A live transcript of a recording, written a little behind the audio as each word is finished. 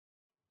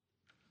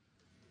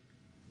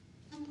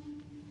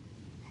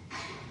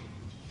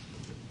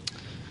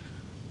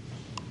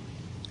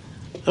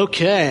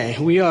Okay,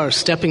 we are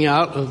stepping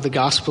out of the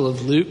Gospel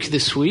of Luke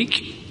this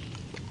week.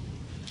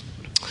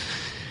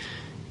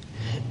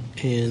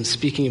 And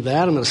speaking of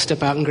that, I'm going to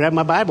step out and grab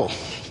my Bible.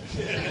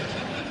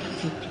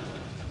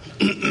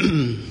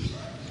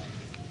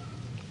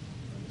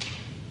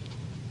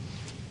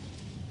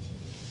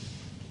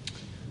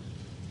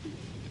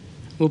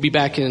 We'll be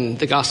back in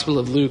the Gospel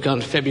of Luke on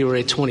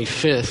February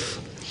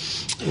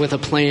 25th with a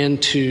plan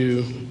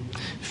to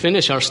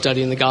finish our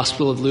study in the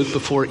Gospel of Luke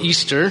before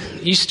Easter.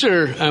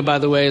 Easter, by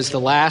the way, is the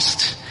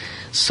last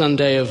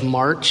Sunday of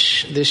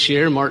March this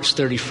year, March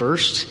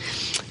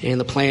 31st. And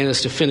the plan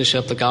is to finish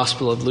up the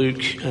Gospel of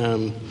Luke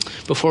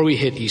before we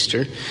hit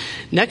Easter.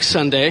 Next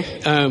Sunday,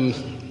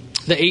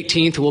 the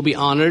 18th, we'll be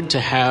honored to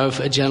have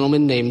a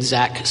gentleman named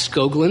Zach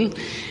Skoglund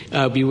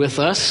be with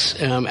us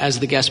as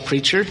the guest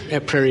preacher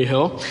at Prairie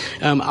Hill.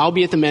 I'll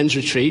be at the men's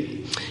retreat.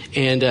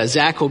 And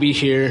Zach will be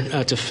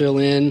here to fill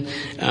in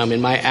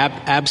my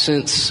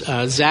absence.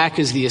 Zach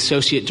is the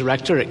associate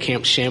director at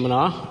Camp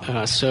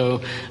Chaminade, so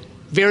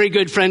very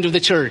good friend of the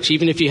church,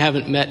 even if you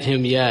haven't met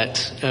him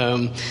yet.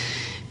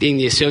 Being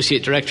the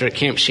associate director at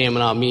Camp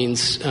Chaminade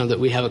means that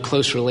we have a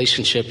close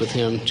relationship with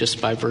him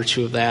just by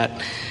virtue of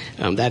that.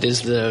 That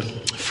is the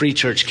free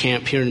church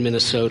camp here in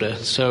Minnesota.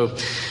 So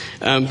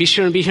be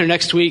sure and be here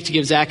next week to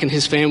give Zach and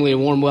his family a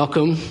warm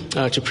welcome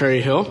to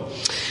Prairie Hill.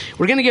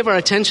 We're going to give our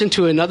attention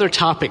to another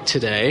topic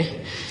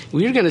today.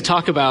 We are going to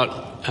talk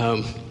about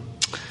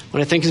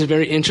what I think is a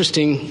very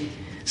interesting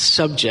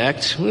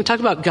subject. We're going to talk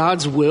about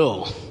God's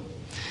will,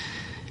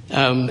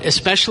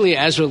 especially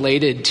as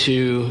related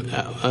to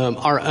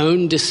our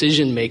own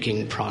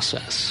decision-making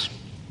process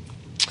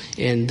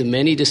and the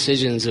many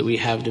decisions that we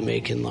have to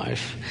make in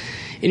life.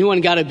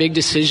 Anyone got a big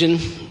decision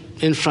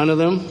in front of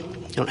them?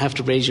 You don't have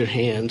to raise your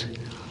hand.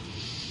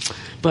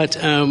 But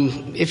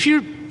if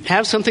you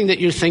have something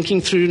that you're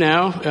thinking through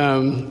now,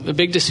 a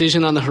big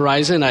decision on the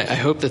horizon, I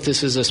hope that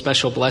this is a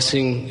special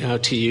blessing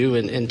to you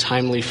and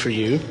timely for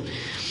you.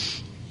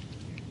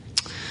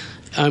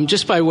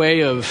 Just by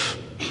way of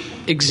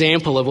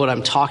example of what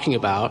I'm talking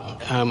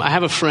about, I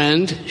have a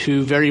friend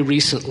who very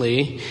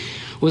recently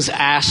was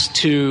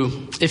asked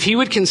if he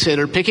would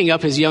consider picking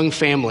up his young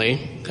family.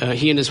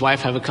 He and his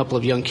wife have a couple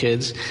of young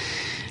kids,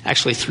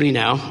 actually 3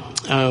 now.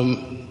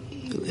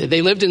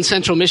 They lived in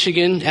central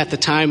Michigan at the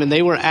time, and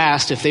they were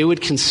asked if they would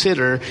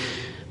consider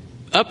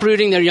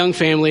uprooting their young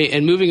family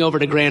and moving over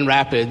to Grand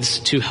Rapids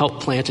to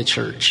help plant a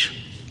church.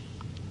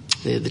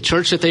 The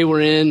church that they were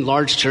in,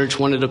 large church,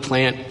 wanted to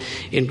plant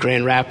in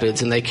Grand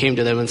Rapids, and they came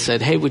to them and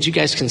said, "Hey, would you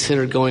guys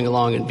consider going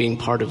along and being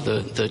part of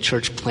the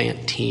church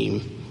plant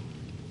team?"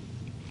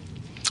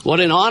 What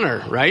an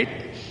honor, right?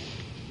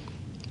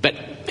 But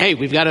hey,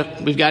 we've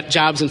got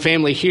jobs and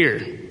family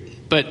here.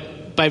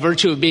 But by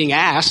virtue of being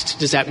asked,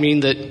 does that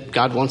mean that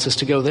God wants us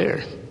to go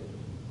there?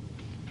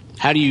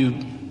 How do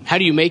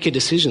you make a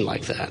decision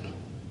like that?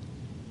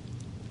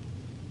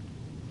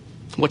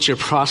 What's your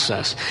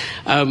process?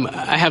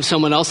 I have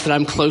someone else that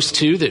I'm close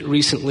to that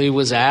recently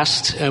was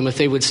asked if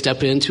they would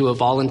step into a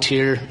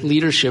volunteer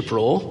leadership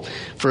role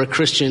for a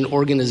Christian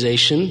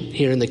organization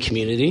here in the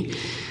community.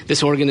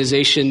 This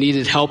organization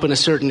needed help in a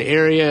certain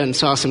area and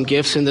saw some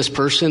gifts in this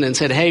person and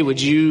said, "Hey, would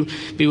you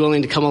be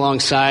willing to come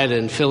alongside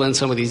and fill in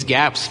some of these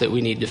gaps that we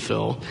need to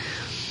fill?"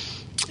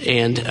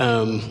 And,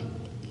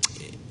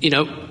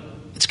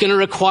 it's going to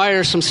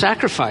require some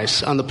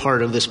sacrifice on the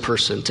part of this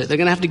person. They're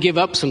going to have to give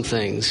up some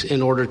things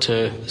in order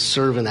to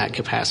serve in that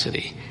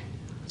capacity.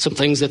 Some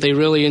things that they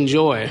really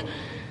enjoy.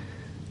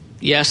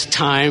 Yes,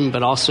 time,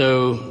 but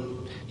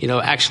also,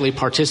 actually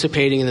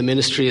participating in the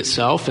ministry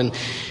itself. And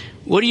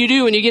what do you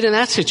do when you get in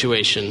that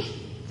situation?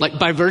 Like,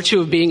 by virtue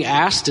of being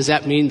asked, does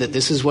that mean that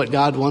this is what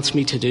God wants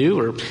me to do?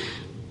 Or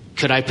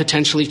could I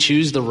potentially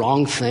choose the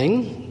wrong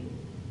thing?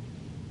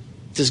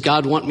 Does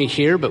God want me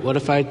here, but what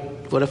if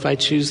I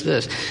choose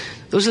this?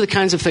 Those are the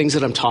kinds of things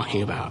that I'm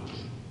talking about.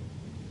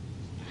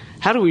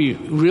 How do we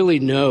really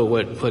know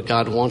what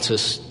God wants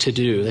us to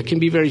do? That can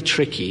be very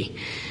tricky.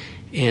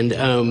 And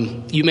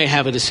you may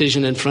have a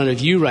decision in front of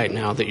you right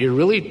now that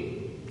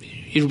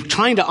you're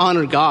trying to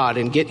honor God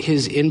and get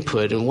his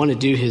input and want to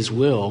do his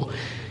will.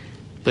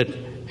 But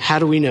how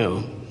do we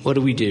know? What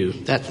do we do?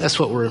 That's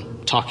what we're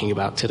talking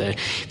about today.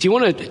 If you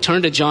want to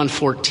turn to John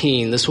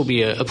 14, this will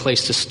be a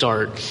place to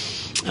start.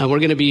 We're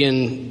going to be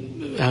in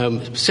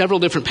several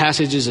different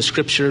passages of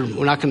Scripture.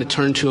 We're not going to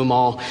turn to them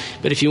all.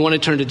 But if you want to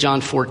turn to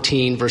John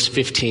 14, verse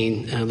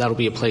 15, that'll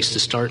be a place to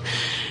start.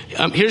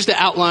 Here's the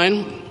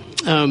outline.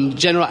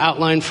 General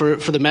outline for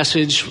the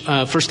message.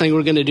 First thing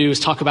we're going to do is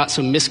talk about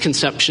some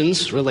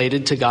misconceptions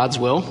related to God's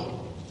will.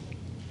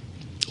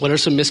 What are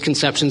some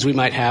misconceptions we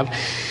might have?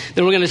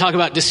 Then we're going to talk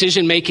about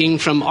decision making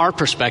from our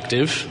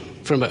perspective,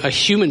 from a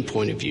human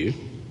point of view.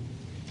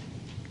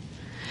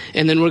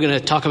 And then we're going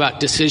to talk about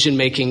decision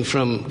making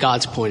from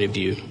God's point of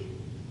view.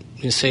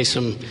 I'm going to say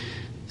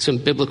some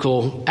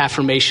biblical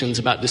affirmations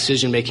about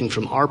decision making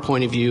from our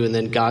point of view and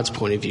then God's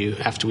point of view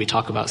after we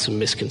talk about some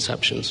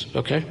misconceptions.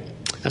 Okay?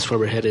 That's where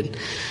we're headed.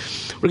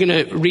 We're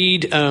going to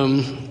read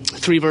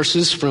 3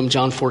 verses from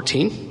John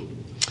 14.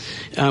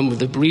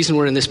 The reason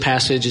we're in this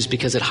passage is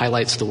because it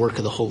highlights the work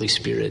of the Holy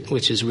Spirit,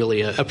 which is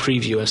really a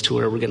preview as to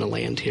where we're going to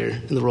land here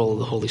in the role of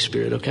the Holy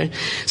Spirit, okay?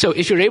 So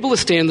if you're able to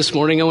stand this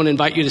morning, I want to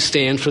invite you to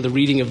stand for the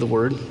reading of the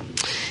Word,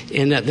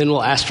 and then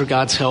we'll ask for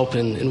God's help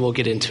and we'll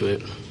get into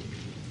it.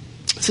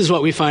 This is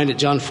what we find at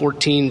John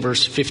 14,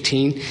 verse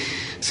 15.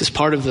 This is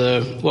part of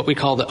what we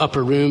call the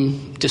upper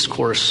room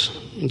discourse,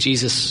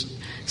 Jesus'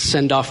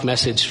 send-off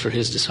message for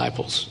his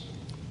disciples.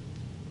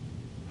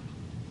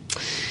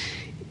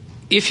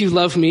 If you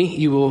love me,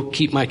 you will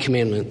keep my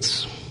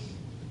commandments.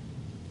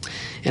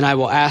 And I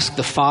will ask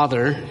the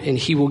Father, and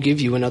he will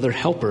give you another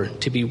helper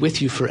to be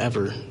with you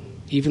forever,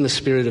 even the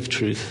Spirit of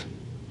truth,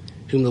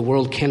 whom the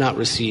world cannot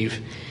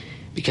receive,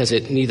 because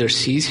it neither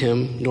sees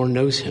him nor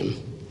knows him.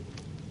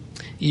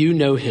 You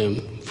know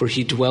him, for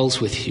he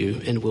dwells with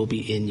you and will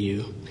be in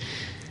you.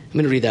 I'm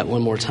going to read that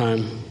one more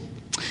time.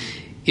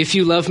 If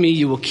you love me,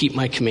 you will keep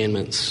my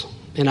commandments.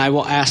 And I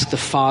will ask the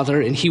Father,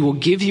 and he will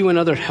give you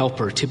another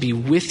helper to be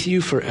with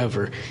you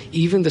forever,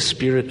 even the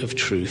Spirit of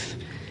truth,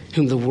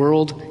 whom the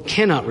world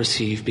cannot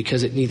receive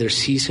because it neither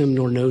sees him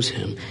nor knows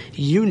him.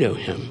 You know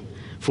him,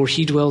 for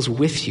he dwells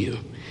with you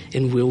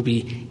and will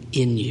be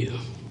in you.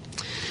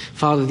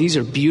 Father, these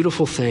are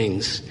beautiful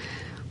things,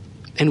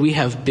 and we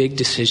have big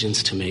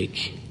decisions to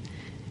make.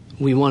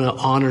 We want to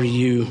honor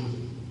you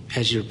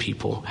as your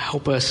people.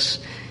 Help us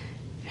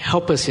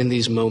in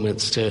these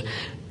moments to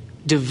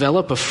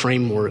develop a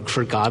framework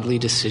for godly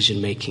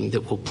decision-making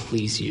that will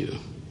please you.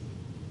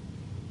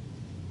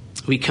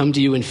 We come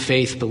to you in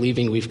faith,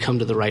 believing we've come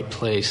to the right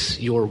place,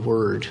 your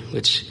word,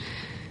 which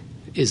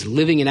is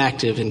living and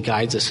active and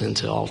guides us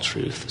into all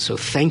truth. So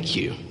thank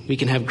you. We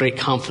can have great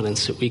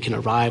confidence that we can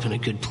arrive in a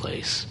good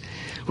place.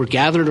 We're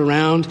gathered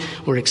around.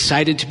 We're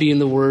excited to be in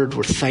the word.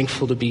 We're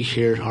thankful to be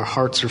here. Our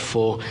hearts are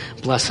full.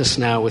 Bless us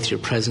now with your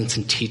presence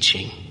and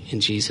teaching. In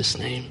Jesus'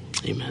 name,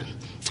 amen.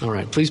 All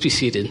right, please be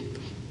seated.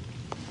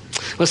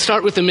 Let's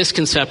start with the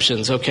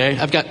misconceptions, okay?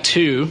 I've got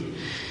two.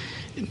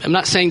 I'm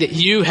not saying that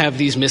you have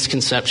these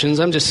misconceptions.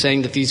 I'm just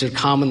saying that these are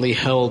commonly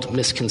held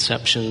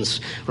misconceptions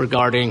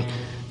regarding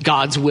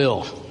God's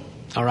will,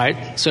 all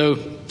right?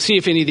 So see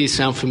if any of these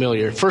sound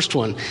familiar. First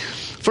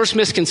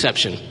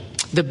misconception.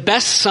 The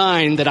best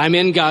sign that I'm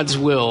in God's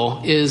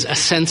will is a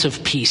sense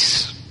of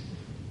peace.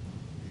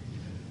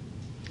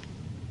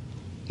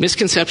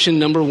 Misconception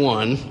number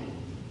one.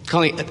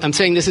 I'm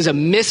saying this is a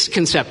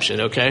misconception,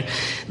 okay?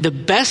 The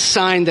best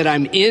sign that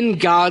I'm in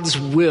God's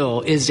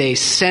will is a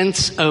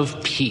sense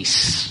of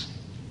peace,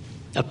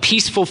 a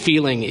peaceful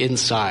feeling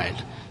inside.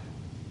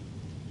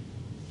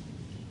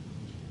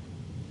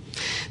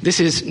 This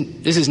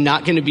is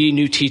not going to be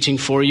new teaching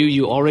for you.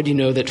 You already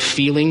know that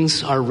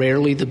feelings are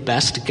rarely the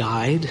best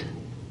guide.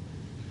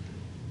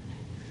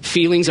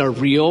 Feelings are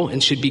real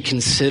and should be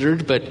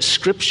considered, but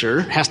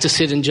Scripture has to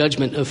sit in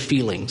judgment of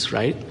feelings,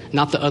 right?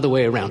 Not the other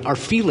way around. Our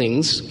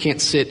feelings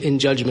can't sit in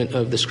judgment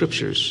of the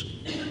Scriptures.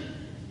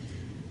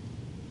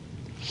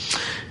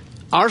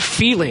 Our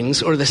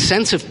feelings, or the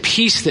sense of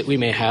peace that we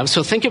may have,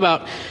 so think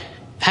about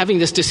having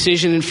this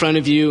decision in front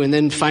of you and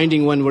then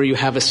finding one where you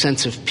have a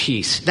sense of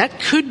peace.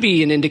 That could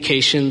be an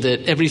indication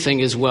that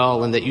everything is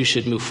well and that you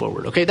should move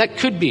forward, okay? That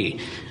could be.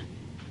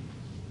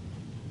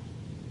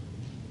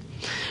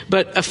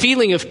 But a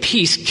feeling of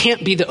peace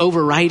can't be the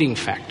overriding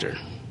factor.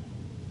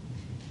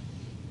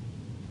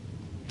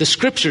 The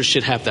Scriptures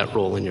should have that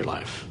role in your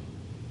life.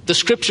 The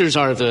Scriptures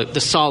are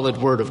the solid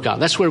Word of God.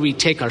 That's where we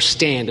take our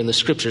stand in the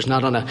Scriptures,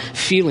 not on a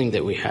feeling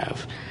that we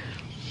have.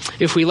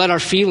 If we let our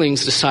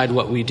feelings decide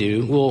what we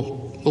do,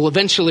 we'll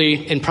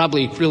eventually and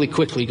probably really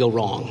quickly go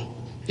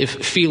wrong.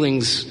 If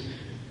feelings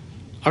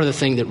are the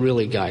thing that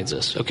really guides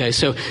us. Okay,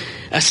 so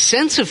a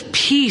sense of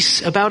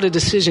peace about a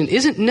decision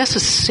isn't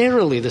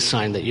necessarily the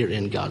sign that you're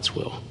in God's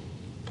will.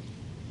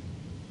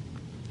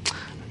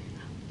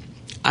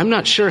 I'm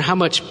not sure how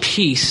much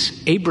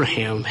peace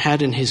Abraham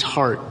had in his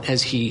heart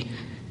as he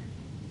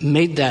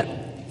made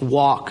that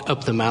walk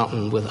up the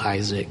mountain with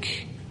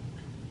Isaac.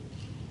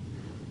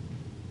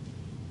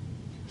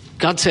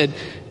 God said,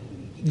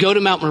 go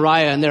to Mount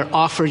Moriah and there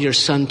offer your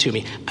son to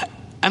me.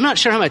 I'm not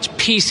sure how much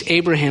peace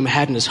Abraham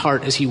had in his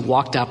heart as he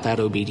walked out that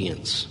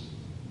obedience.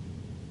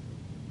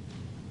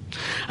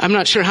 I'm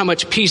not sure how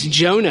much peace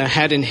Jonah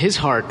had in his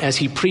heart as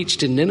he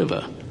preached in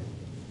Nineveh.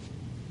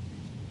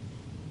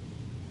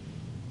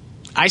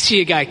 I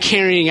see a guy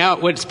carrying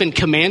out what's been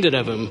commanded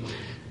of him.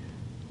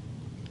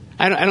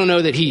 I don't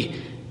know that he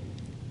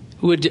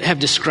would have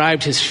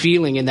described his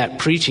feeling in that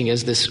preaching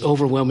as this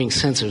overwhelming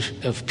sense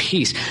of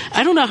peace.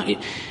 I don't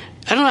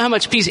know how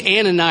much peace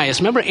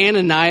Ananias. Remember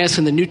Ananias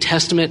in the New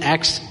Testament,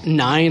 Acts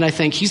 9, I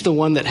think? He's the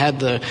one that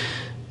had the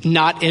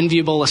not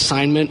enviable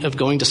assignment of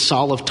going to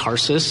Saul of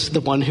Tarsus,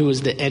 the one who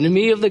was the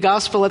enemy of the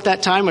gospel at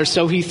that time, or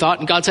so he thought.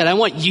 And God said, I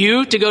want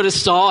you to go to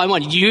Saul. I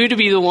want you to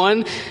be the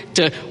one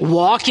to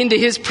walk into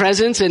his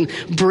presence and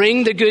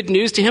bring the good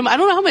news to him. I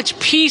don't know how much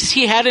peace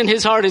he had in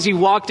his heart as he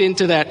walked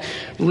into that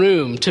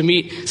room to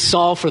meet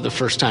Saul for the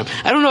first time.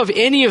 I don't know if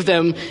any of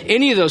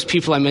those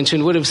people I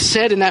mentioned would have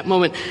said in that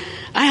moment,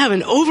 I have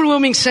an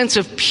overwhelming sense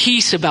of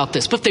peace about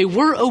this, but they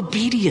were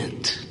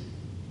obedient.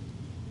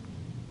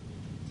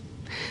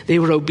 They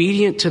were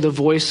obedient to the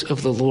voice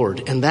of the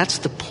Lord. And that's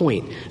the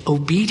point.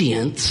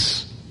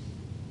 Obedience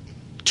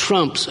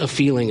trumps a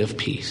feeling of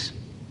peace.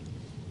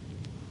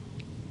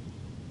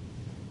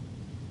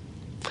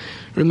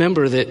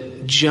 Remember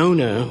that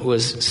Jonah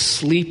was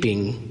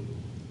sleeping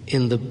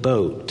in the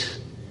boat.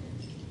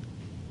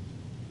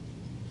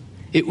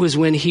 It was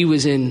when he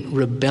was in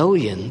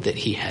rebellion that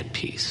he had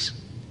peace.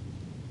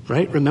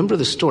 Right? Remember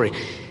the story.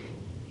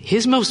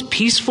 His most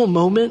peaceful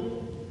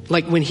moment,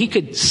 like when he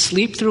could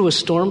sleep through a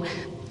storm,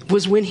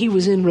 was when he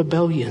was in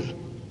rebellion.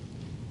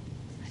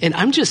 And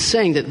I'm just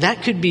saying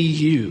that could be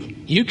you.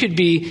 You could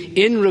be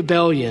in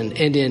rebellion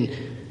and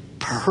in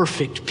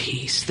perfect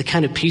peace, the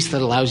kind of peace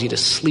that allows you to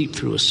sleep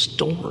through a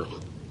storm.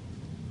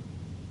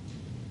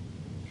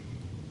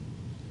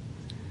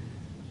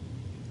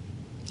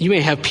 You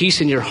may have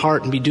peace in your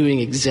heart and be doing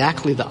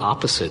exactly the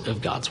opposite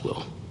of God's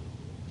will.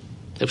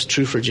 That was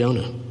true for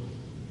Jonah.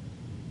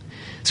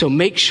 So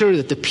make sure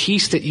that the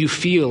peace that you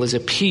feel is a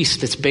peace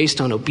that's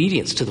based on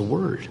obedience to the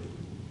word.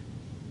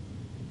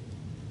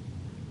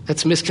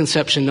 That's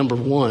misconception number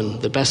one.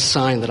 The best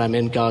sign that I'm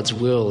in God's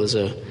will is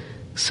a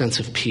sense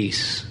of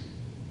peace.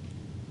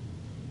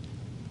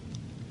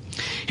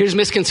 Here's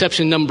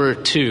misconception number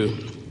two.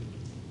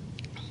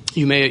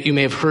 You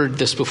may have heard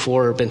this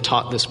before or been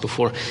taught this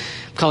before.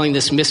 I'm calling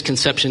this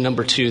misconception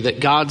number two,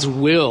 that God's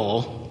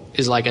will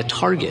is like a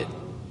target,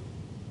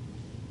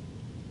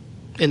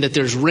 and that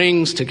there's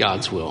rings to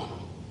God's will.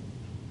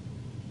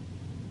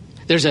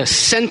 There's a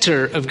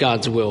center of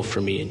God's will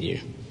for me and you.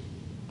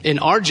 And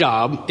our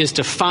job is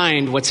to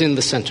find what's in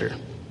the center.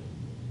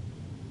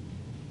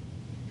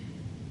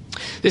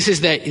 This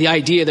is the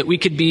idea that we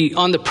could be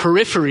on the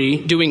periphery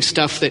doing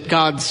stuff that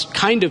God's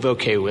kind of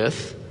okay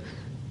with,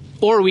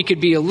 or we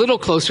could be a little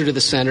closer to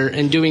the center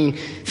and doing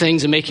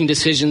things and making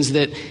decisions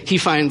that he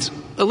finds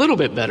a little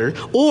bit better,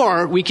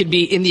 or we could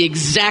be in the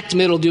exact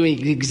middle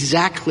doing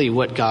exactly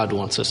what God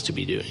wants us to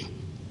be doing.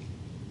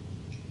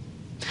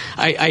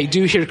 I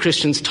do hear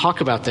Christians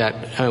talk about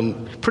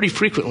that pretty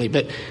frequently,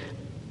 but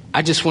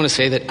I just want to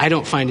say that I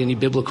don't find any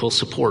biblical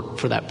support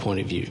for that point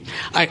of view.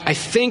 I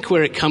think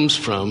where it comes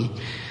from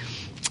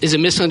is a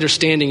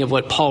misunderstanding of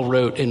what Paul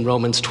wrote in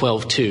Romans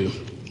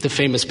 12:2, the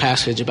famous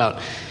passage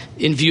about,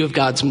 in view of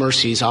God's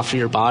mercies, offer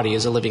your body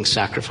as a living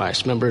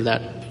sacrifice. Remember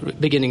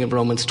that beginning of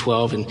Romans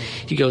 12, and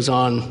he goes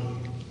on,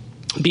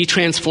 be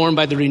transformed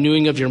by the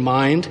renewing of your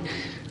mind,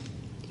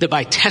 that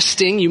by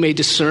testing you may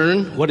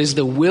discern what is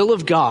the will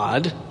of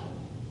God.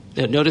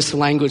 Now, notice the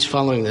language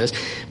following this.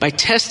 By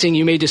testing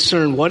you may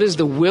discern what is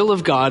the will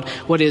of God,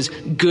 what is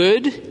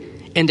good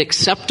and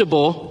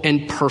acceptable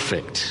and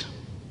perfect.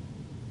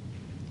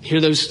 Hear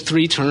those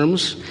three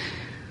terms?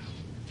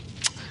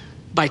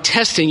 By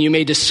testing, you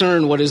may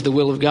discern what is the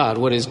will of God,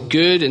 what is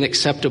good and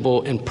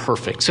acceptable and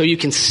perfect. So you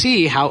can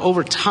see how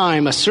over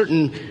time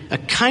a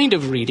kind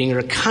of reading or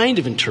a kind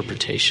of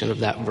interpretation of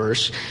that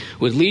verse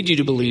would lead you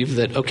to believe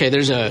that, okay,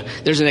 there's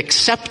an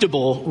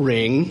acceptable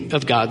ring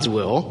of God's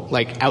will,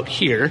 like out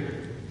here,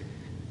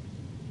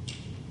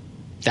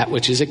 that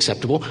which is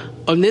acceptable.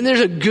 And then there's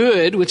a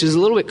good, which is a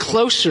little bit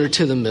closer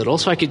to the middle.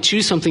 So I could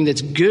choose something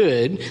that's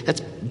good,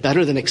 that's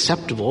better than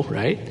acceptable,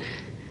 right?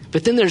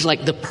 But then there's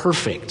like the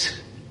perfect.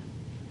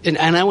 And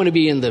I want to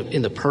be in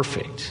the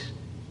perfect.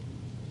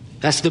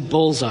 That's the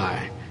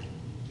bullseye.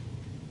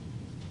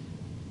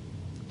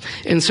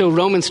 And so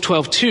Romans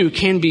 12:2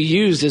 can be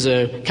used as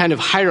a kind of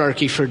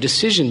hierarchy for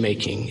decision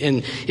making.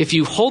 And if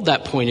you hold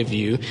that point of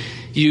view,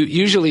 you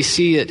usually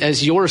see it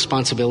as your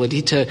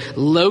responsibility to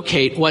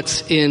locate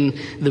what's in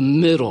the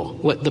middle,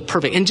 what the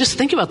perfect. And just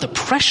think about the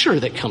pressure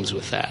that comes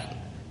with that.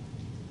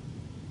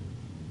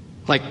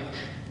 Like,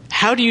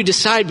 how do you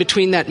decide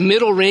between that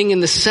middle ring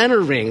and the center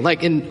ring?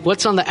 Like, and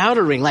what's on the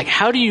outer ring? Like,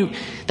 how do you,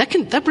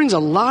 that brings a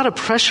lot of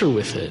pressure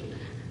with it.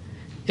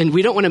 And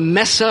we don't want to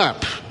mess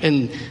up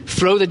and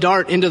throw the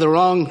dart into the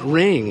wrong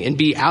ring and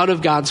be out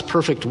of God's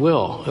perfect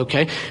will,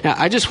 okay? Now,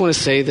 I just want to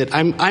say that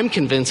I'm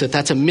convinced that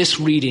that's a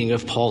misreading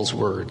of Paul's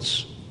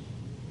words.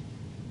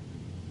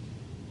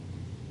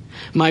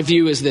 My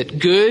view is that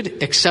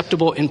good,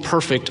 acceptable, and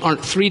perfect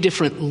aren't three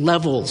different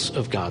levels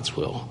of God's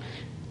will.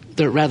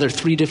 They're rather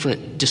three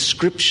different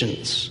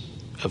descriptions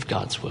of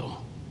God's will.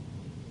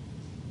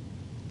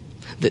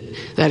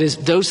 That is,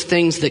 those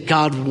things that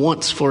God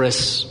wants for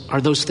us are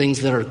those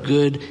things that are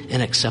good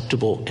and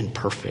acceptable and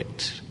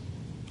perfect.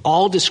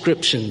 All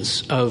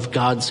descriptions of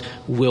God's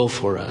will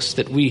for us,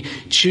 that we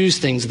choose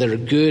things that are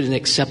good and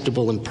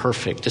acceptable and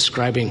perfect,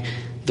 describing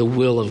the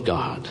will of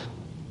God.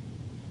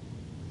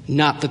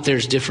 Not that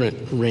there's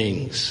different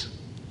rings.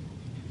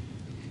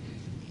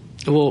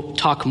 We'll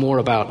talk more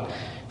about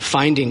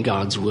finding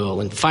God's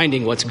will and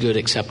finding what's good,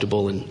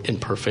 acceptable,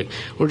 and perfect.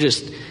 We're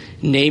just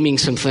naming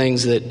some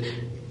things that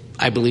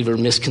I believe are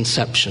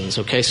misconceptions,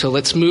 okay? So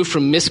let's move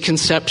from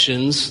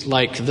misconceptions,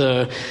 like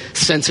the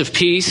sense of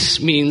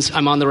peace means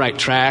I'm on the right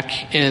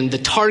track, and the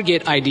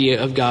target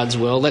idea of God's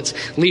will. Let's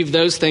leave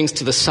those things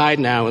to the side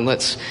now, and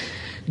let's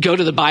go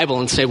to the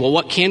Bible and say, well,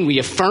 what can we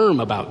affirm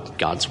about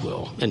God's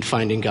will and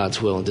finding God's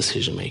will in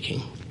decision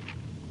making?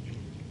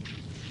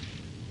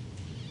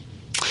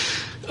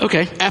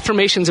 Okay,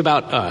 affirmations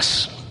about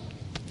us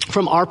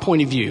from our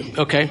point of view.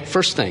 Okay,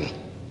 first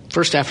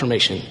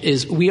affirmation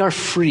is we are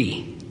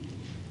free.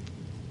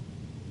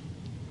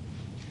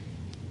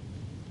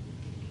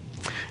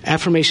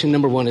 Affirmation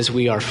number one is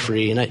we are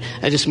free. And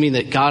I just mean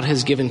that God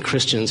has given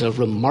Christians a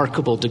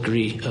remarkable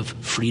degree of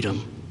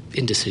freedom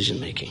in decision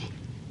making.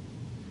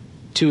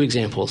 2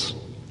 examples.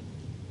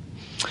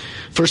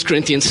 1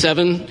 Corinthians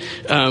 7,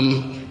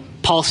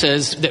 Paul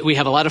says that we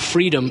have a lot of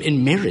freedom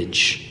in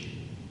marriage.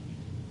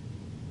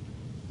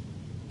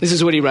 This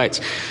is what he writes.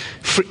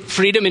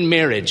 Freedom in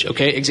marriage,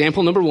 okay?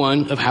 Example number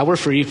 1 of how we're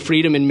free,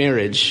 freedom in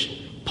marriage.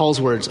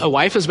 Paul's words, a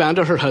wife is bound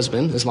to her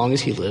husband as long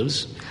as he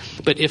lives.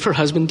 But if her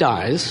husband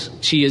dies,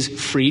 she is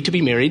free to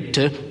be married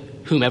to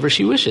whomever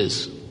she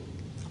wishes,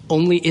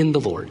 only in the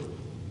Lord.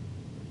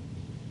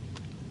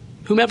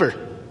 Whomever.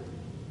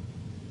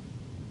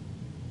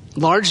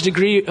 Large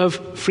degree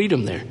of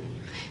freedom there.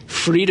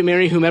 Free to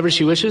marry whomever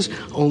she wishes,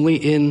 only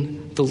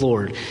in the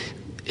Lord.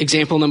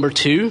 Example number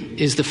 2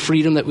 is the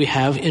freedom that we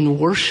have in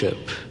worship.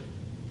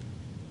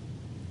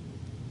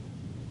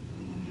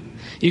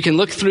 You can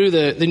look through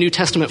the New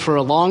Testament for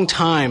a long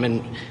time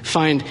and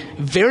find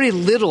very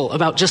little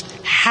about just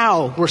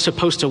how we're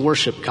supposed to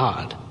worship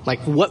God,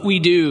 like what we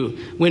do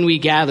when we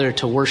gather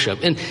to worship.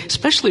 And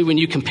especially when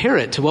you compare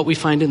it to what we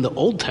find in the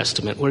Old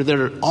Testament, where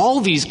there are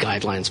all these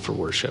guidelines for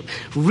worship,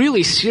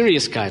 really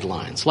serious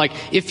guidelines. Like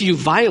if you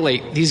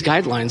violate these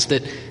guidelines,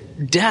 that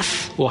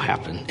death will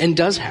happen and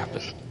does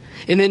happen.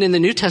 And then in the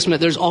New Testament,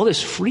 there's all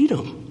this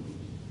freedom.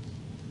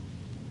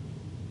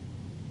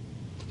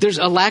 There's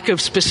a lack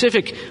of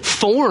specific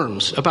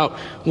forms about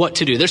what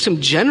to do. There's some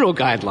general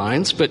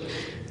guidelines, but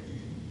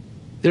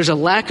there's a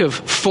lack of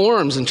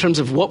forms in terms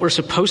of what we're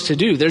supposed to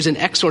do. There's an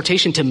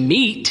exhortation to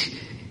meet.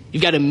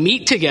 You've got to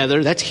meet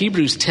together. That's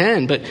Hebrews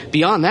 10. But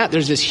beyond that,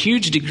 there's this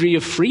huge degree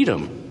of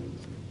freedom.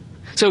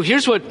 So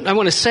here's what I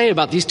want to say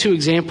about these 2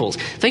 examples.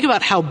 Think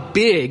about how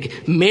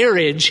big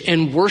marriage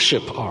and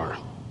worship are.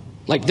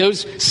 Like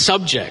those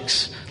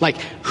subjects, like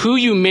who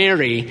you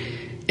marry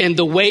and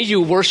the way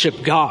you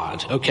worship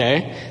God,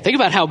 okay? Think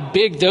about how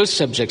big those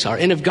subjects are.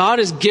 And if God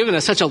has given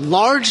us such a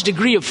large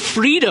degree of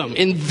freedom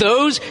in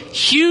those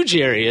huge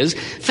areas,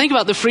 think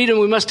about the freedom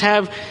we must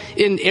have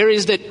in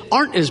areas that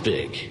aren't as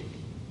big.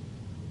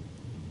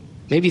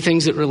 Maybe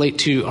things that relate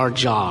to our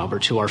job or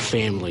to our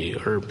family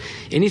or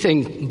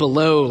anything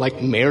below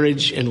like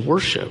marriage and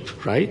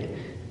worship, right?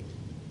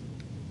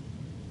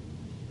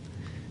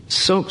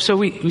 So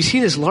we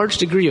see this large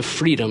degree of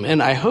freedom,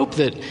 and I hope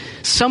that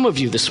some of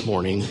you this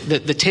morning,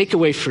 that the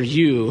takeaway for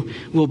you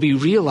will be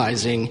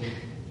realizing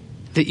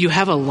that you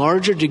have a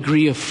larger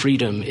degree of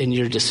freedom in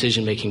your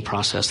decision-making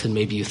process than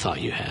maybe you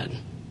thought you had.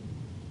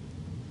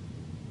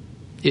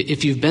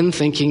 If you've been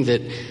thinking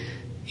that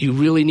you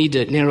really need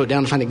to narrow it down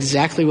and find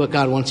exactly what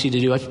God wants you to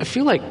do, I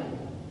feel like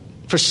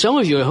for some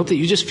of you, I hope that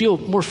you just feel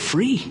more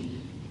free.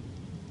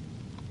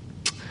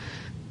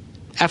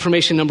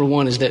 Affirmation number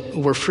 1 is that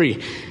we're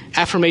free.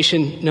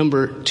 Affirmation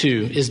number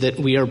 2 is that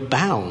we are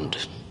bound.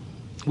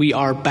 We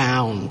are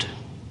bound.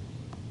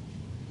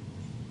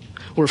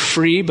 We're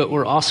free, but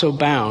we're also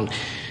bound.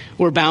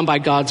 We're bound by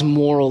God's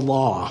moral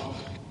law.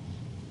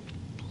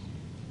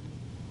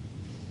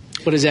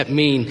 What does that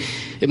mean?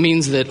 It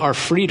means that our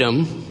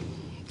freedom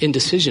in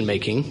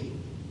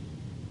decision-making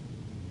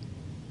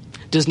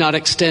does not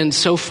extend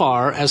so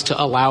far as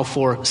to allow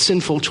for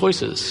sinful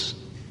choices.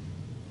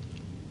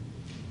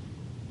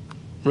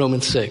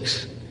 Romans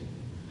 6.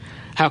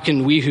 How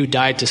can we who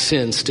died to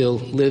sin still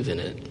live in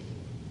it?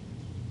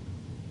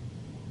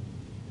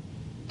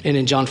 And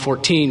in John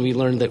 14, we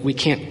learn that we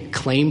can't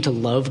claim to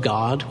love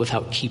God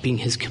without keeping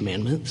his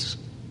commandments.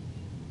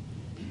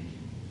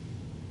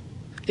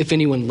 If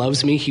anyone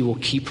loves me, he will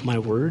keep my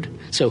word.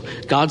 So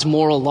God's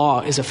moral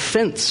law is a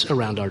fence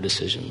around our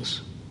decisions.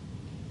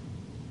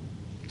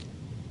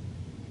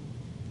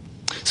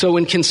 So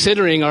when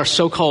considering our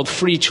so-called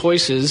free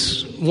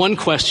choices, one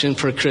question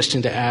for a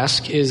Christian to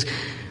ask is,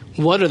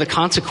 what are the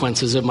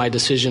consequences of my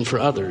decision for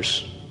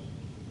others?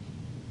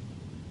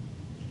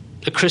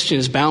 A Christian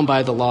is bound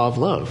by the law of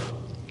love.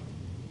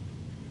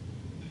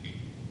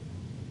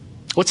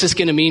 What's this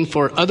going to mean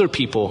for other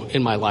people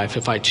in my life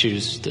if I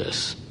choose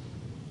this?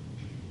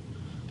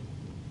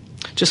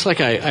 Just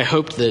like I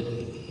hoped that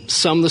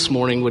some this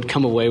morning would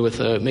come away with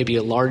maybe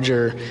a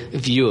larger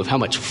view of how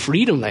much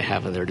freedom they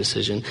have in their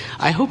decision,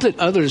 I hope that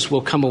others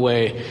will come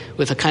away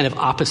with a kind of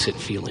opposite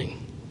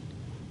feeling.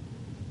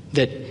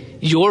 That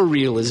your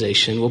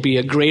realization will be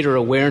a greater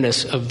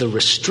awareness of the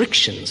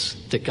restrictions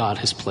that God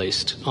has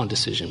placed on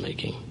decision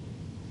making.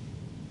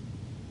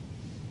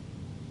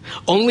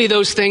 Only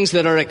those things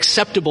that are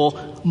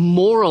acceptable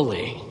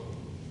morally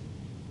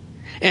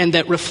and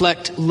that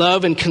reflect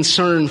love and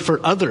concern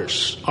for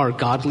others are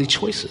godly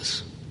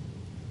choices.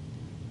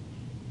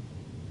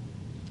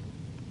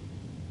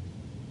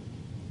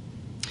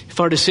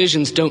 If our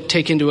decisions don't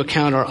take into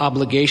account our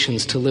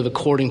obligations to live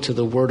according to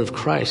the word of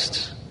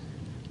Christ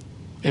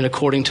and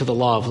according to the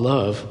law of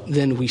love,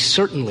 then we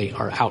certainly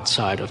are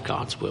outside of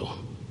God's will.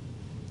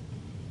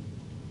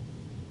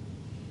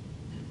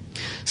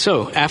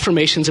 So,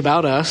 affirmations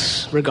about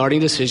us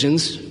regarding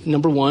decisions.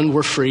 Number one,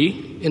 we're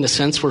free. In a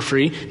sense, we're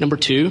free. Number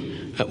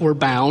two, we're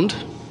bound.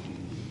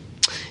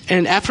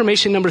 And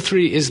affirmation number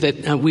three is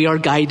that we are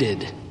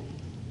guided.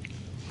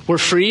 We're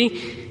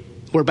free,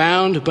 we're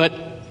bound, but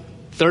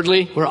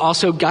thirdly, we're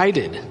also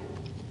guided.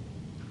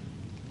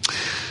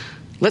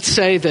 Let's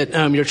say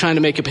that you're trying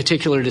to make a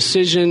particular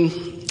decision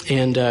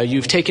and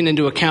you've taken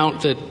into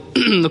account that,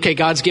 okay,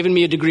 God's given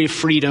me a degree of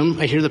freedom.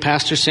 I hear the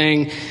pastor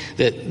saying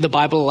that the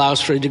Bible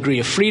allows for a degree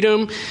of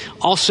freedom.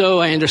 Also,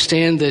 I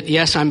understand that,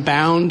 yes, I'm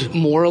bound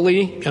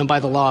morally by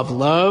the law of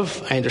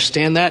love. I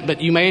understand that,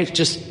 but you may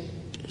just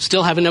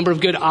still have a number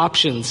of good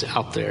options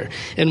out there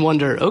and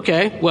wonder,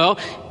 okay, well,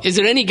 is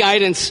there any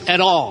guidance at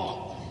all?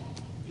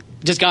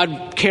 Does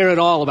God care at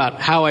all about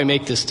how I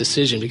make this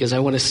decision? Because I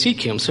want to seek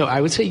him. So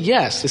I would say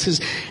yes. This is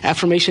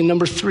affirmation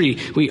number three.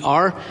 We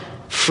are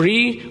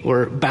free,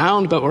 we're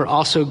bound, but we're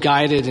also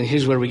guided. And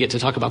here's where we get to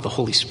talk about the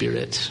Holy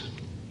Spirit.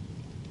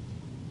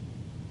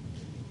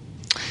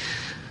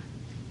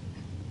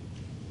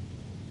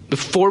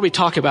 Before we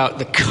talk about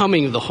the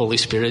coming of the Holy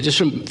Spirit, just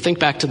think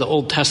back to the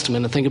Old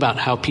Testament and think about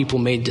how people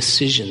made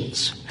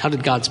decisions. How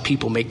did God's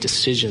people make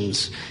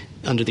decisions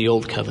under the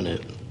Old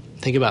Covenant?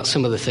 Think about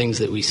some of the things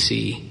that we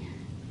see.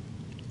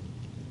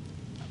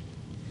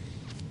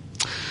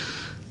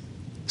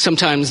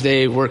 Sometimes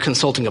they were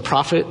consulting a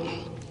prophet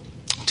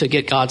to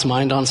get God's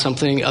mind on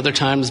something. Other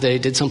times they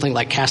did something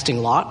like casting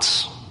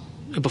lots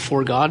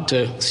before God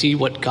to see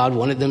what God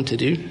wanted them to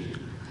do.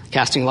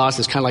 Casting lots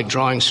is kind of like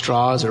drawing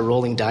straws or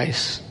rolling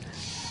dice.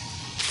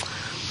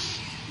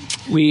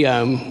 We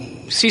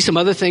see some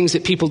other things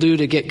that people do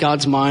to get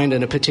God's mind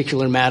in a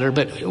particular matter.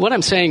 But what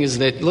I'm saying is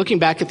that looking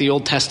back at the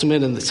Old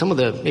Testament and some of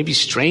the maybe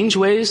strange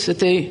ways that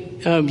they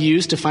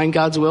use to find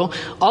God's will,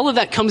 all of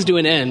that comes to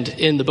an end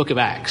in the book of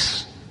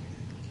Acts.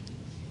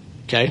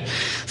 Okay?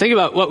 Think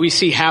about what we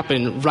see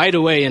happen right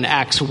away in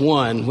Acts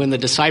 1 when the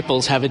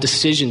disciples have a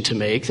decision to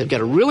make. They've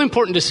got a real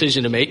important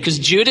decision to make because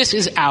Judas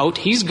is out,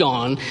 he's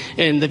gone,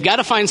 and they've got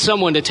to find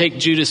someone to take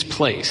Judas'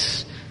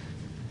 place.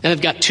 And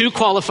they've got two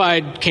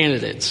qualified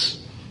candidates.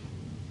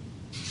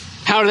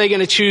 How are they going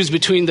to choose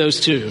between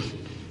those two?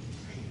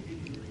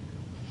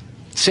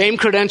 Same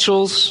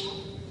credentials.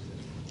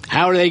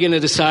 How are they going to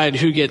decide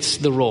who gets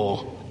the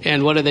role?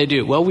 And what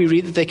do? Well, we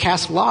read that they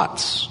cast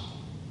lots.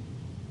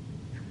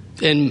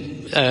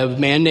 And a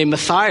man named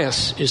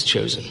Matthias is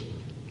chosen.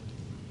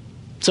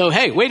 So,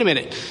 hey, wait a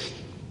minute.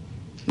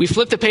 We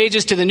flip the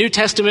pages to the New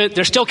Testament.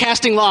 They're still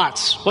casting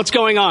lots. What's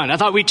going on? I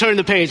thought we turned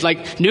the page,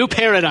 like new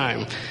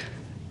paradigm.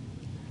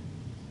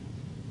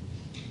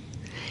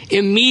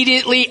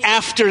 Immediately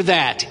after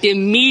that,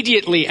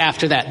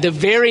 the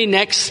very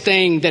next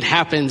thing that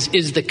happens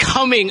is the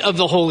coming of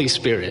the Holy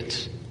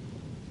Spirit.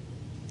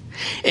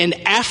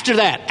 And after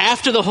that,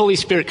 after the Holy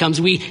Spirit comes,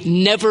 we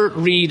never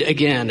read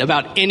again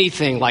about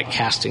anything like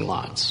casting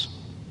lots.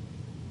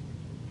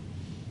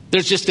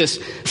 There's just this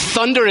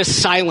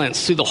thunderous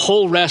silence through the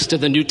whole rest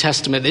of the New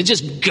Testament. It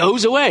just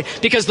goes away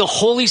because the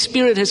Holy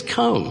Spirit has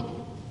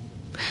come.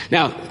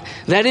 Now,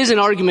 that is an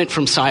argument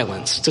from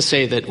silence to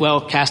say that,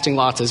 well, casting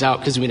lots is out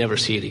because we never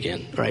see it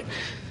again, right?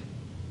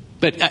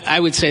 But I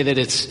would say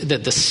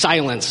that the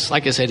silence,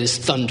 like I said, is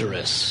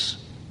thunderous.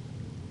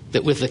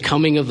 That with the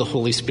coming of the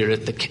Holy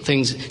Spirit,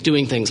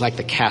 doing things like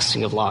the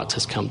casting of lots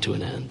has come to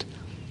an end.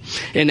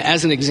 And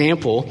as an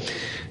example,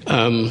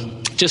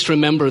 just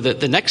remember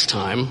that the next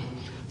time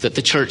that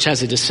the church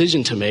has a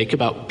decision to make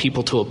about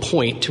people to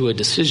appoint to a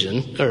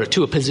decision or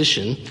to a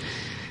position,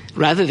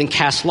 rather than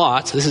cast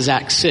lots, this is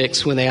Acts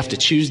 6, when they have to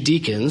choose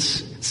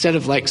deacons, instead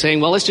of like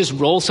saying, well, let's just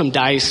roll some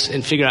dice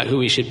and figure out who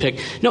we should pick.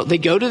 No, they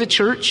go to the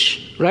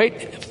church, right?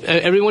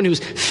 Everyone who's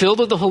filled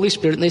with the Holy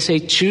Spirit, and they say,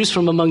 choose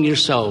from among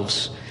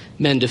yourselves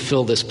men to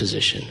fill this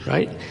position,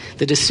 right?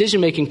 The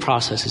decision-making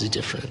process is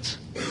different.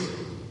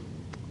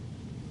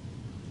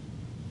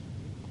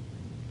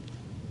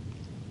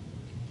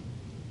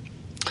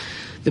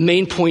 The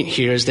main point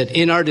here is that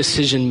in our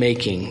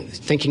decision-making,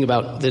 thinking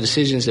about the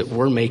decisions that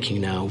we're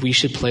making now, we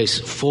should place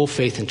full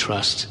faith and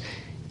trust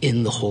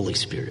in the Holy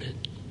Spirit.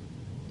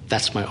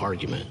 That's my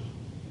argument.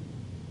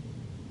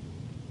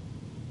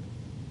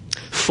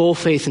 Full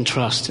faith and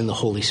trust in the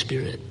Holy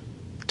Spirit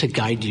to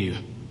guide you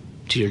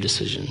to your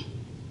decision.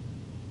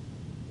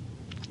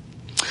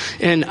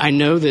 And I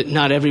know that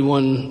not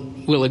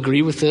everyone will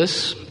agree with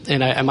this,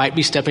 and I might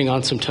be stepping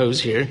on some toes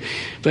here,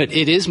 but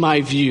it is my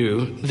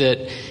view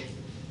that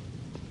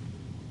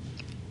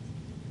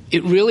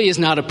it really is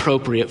not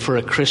appropriate for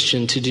a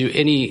Christian to do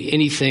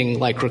anything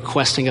like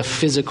requesting a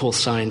physical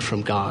sign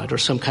from God or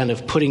some kind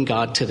of putting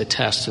God to the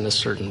test in a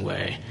certain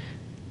way,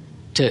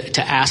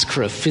 to ask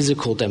for a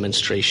physical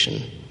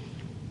demonstration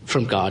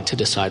from God to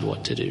decide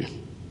what to do.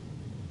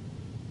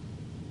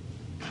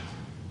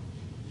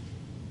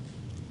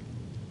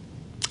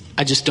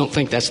 I just don't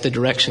think that's the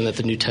direction that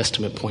the New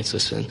Testament points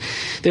us in.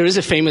 There is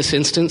a famous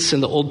instance in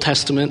the Old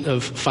Testament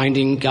of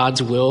finding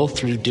God's will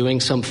through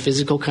doing some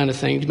physical kind of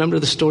thing. Do you remember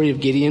the story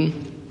of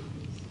Gideon?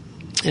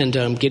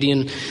 And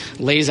Gideon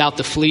lays out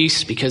the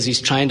fleece because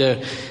he's trying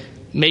to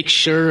make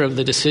sure of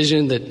the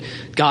decision that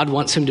God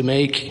wants him to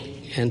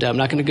make. And I'm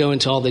not going to go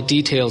into all the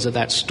details of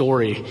that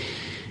story.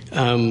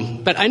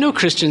 But I know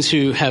Christians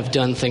who have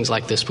done things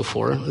like this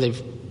before.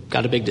 They've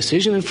got a big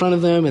decision in front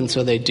of them, and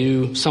so they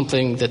do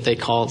something that they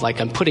call,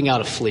 like, I'm putting out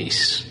a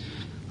fleece.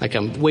 Like,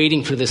 I'm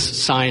waiting for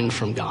this sign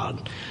from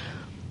God.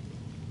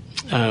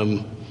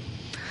 I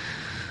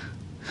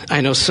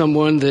know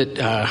someone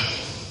that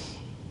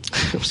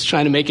was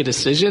trying to make a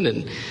decision,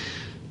 and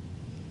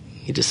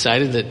he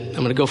decided that I'm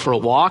going to go for a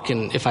walk,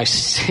 and if I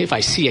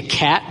see a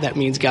cat, that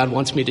means God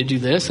wants me to do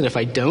this, and if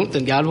I don't,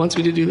 then God wants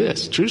me to do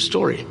this. True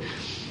story.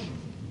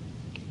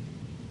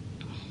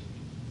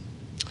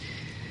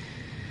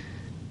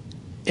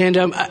 And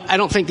I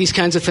don't think these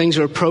kinds of things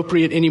are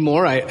appropriate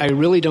anymore. I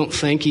really don't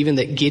think even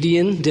that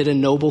Gideon did a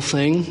noble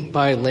thing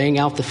by laying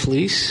out the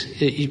fleece.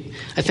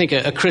 I think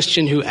a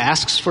Christian who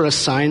asks for a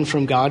sign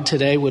from God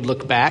today would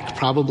look back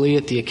probably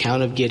at the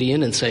account of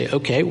Gideon and say,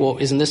 okay, well,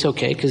 isn't this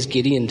okay because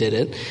Gideon did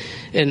it?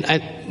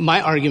 And my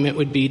argument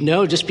would be,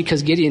 no, just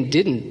because Gideon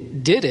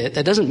did it,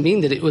 that doesn't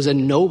mean that it was a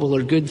noble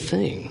or good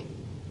thing.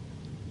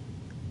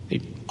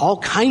 All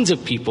kinds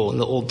of people in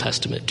the Old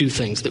Testament do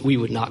things that we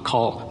would not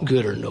call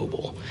good or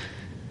noble.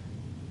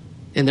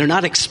 And they're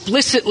not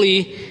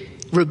explicitly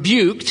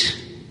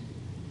rebuked,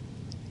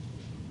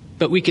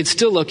 but we could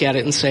still look at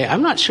it and say,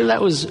 I'm not sure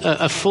that was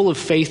a full of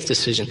faith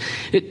decision.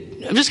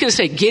 I'm just going to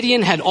say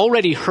Gideon had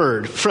already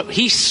heard.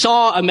 He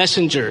saw a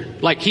messenger,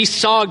 like he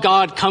saw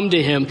God come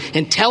to him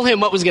and tell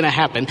him what was going to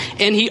happen.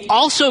 And he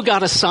also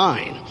got a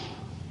sign.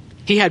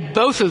 He had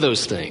both of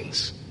those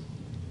things.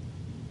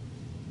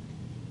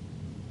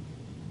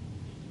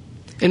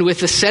 And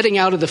with the setting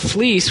out of the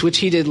fleece, which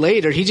he did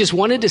later, he just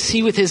wanted to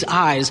see with his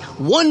eyes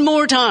one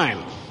more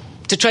time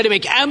to try to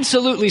make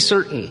absolutely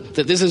certain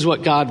that this is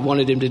what God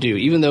wanted him to do,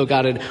 even though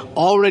God had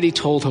already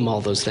told him all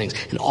those things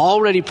and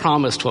already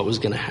promised what was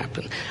going to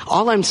happen.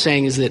 All I'm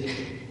saying is that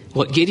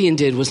what Gideon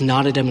did was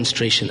not a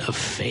demonstration of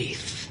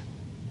faith.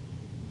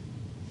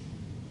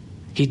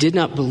 He did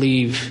not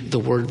believe the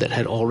word that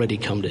had already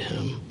come to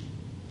him.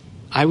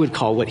 I would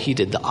call what he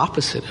did the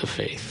opposite of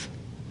faith.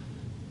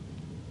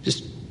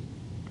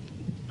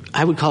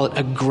 I would call it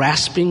a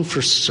grasping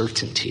for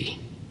certainty.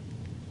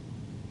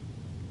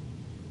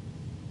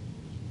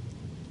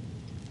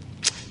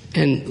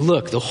 And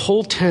look, the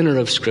whole tenor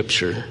of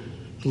Scripture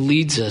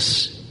leads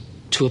us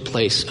to a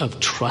place of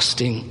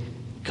trusting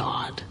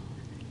God.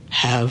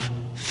 Have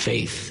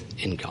faith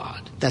in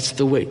God. That's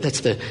the way. That's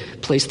the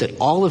place that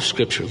all of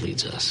Scripture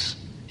leads us,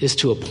 is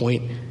to a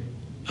point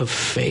of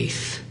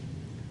faith.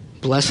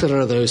 Blessed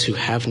are those who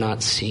have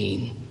not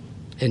seen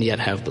and yet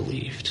have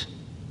believed.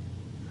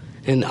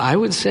 And I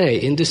would say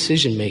in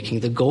decision making,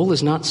 the goal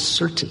is not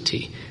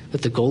certainty,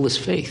 but the goal is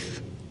faith.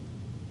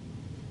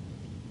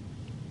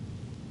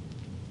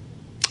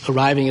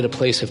 Arriving at a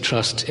place of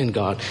trust in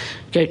God.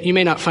 Okay, you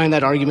may not find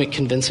that argument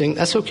convincing.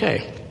 That's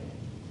okay.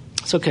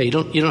 It's okay. You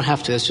don't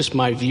have to. That's just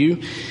my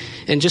view.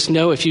 And just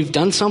know if you've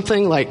done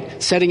something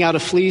like setting out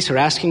a fleece or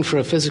asking for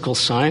a physical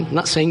sign, I'm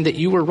not saying that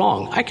you were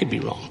wrong. I could be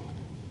wrong.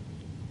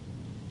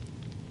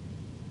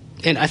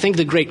 And I think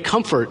the great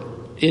comfort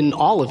in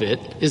all of it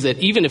is that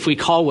even if we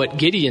call what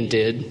Gideon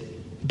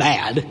did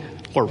bad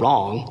or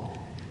wrong,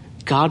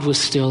 God was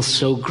still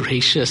so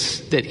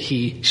gracious that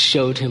he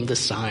showed him the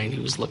sign he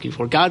was looking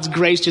for. God's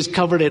grace just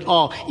covered it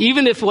all.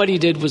 Even if what he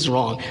did was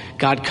wrong,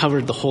 God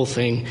covered the whole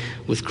thing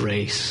with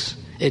grace.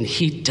 And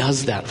he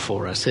does that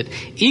for us. That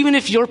even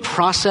if your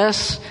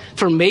process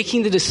for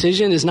making the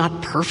decision is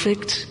not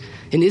perfect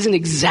and isn't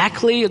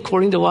exactly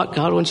according to what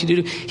God wants you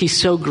to do, he's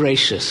so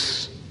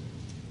gracious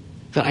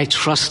that I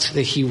trust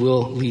that he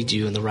will lead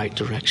you in the right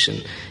direction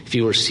if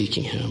you are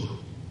seeking him.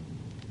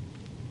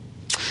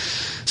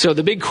 So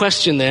the big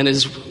question then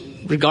is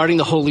regarding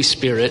the Holy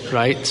Spirit,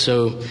 right?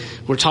 So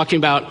we're talking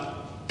about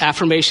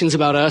affirmations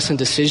about us and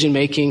decision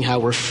making, how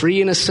we're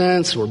free in a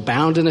sense, we're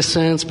bound in a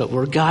sense, but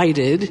we're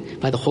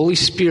guided by the Holy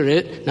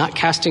Spirit, not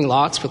casting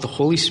lots, but the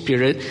Holy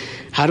Spirit.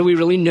 How do we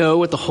really know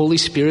what the Holy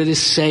Spirit is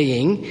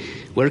saying?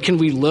 Where can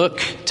we look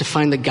to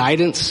find the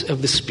guidance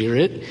of the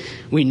Spirit?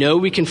 We know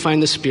we can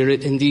find the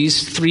Spirit in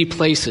these three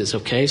places,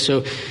 okay?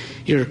 So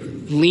you're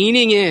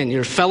leaning in,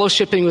 you're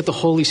fellowshipping with the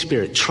Holy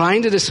Spirit,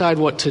 trying to decide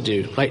what to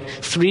do, right?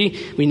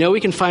 We know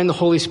we can find the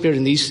Holy Spirit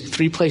in these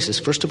three places.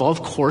 First of all,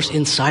 of course,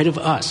 inside of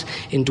us,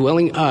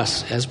 indwelling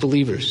us as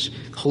believers.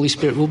 The Holy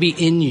Spirit will be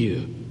in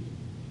you.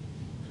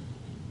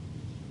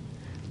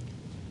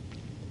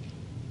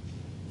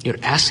 You're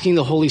asking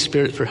the Holy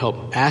Spirit for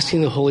help,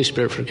 asking the Holy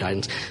Spirit for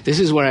guidance. This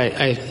is where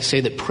I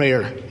say that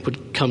prayer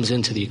comes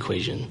into the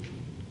equation.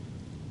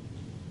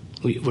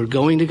 We're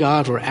going to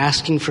God, we're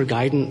asking for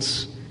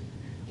guidance.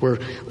 We're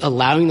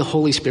allowing the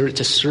Holy Spirit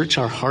to search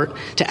our heart,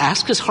 to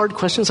ask us hard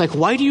questions like,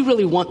 why do you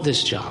really want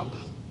this job?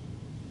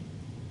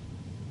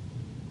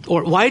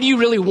 Or why do you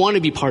really want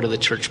to be part of the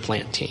church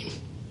plant team?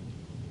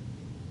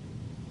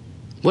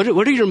 What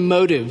are your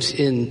motives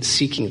in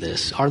seeking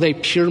this? Are they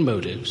pure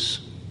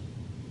motives?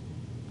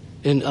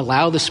 And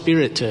allow the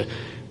Spirit to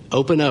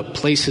open up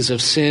places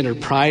of sin or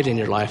pride in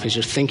your life as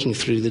you're thinking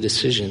through the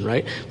decision,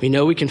 right? We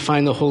know we can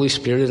find the Holy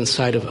Spirit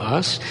inside of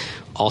us.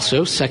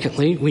 Also,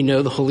 secondly, we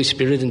know the Holy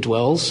Spirit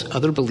indwells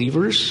other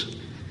believers,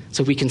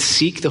 so we can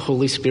seek the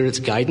Holy Spirit's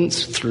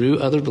guidance through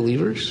other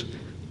believers.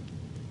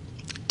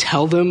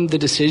 Tell them the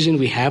decision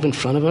we have in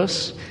front of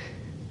us.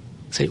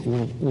 Say,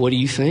 what do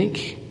you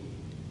think?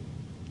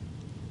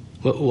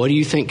 What do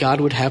you think God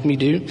would have me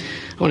do?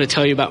 I want to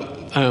tell you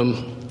about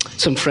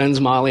some friends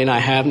Molly and I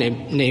have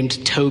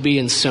named Toby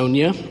and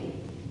Sonia.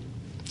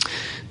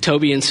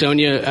 Toby and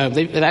Sonia,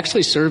 they've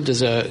actually served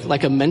as a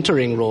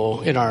mentoring role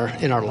in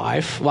our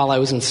life while I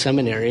was in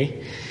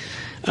seminary.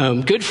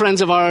 Good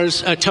friends of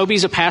ours.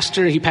 Toby's a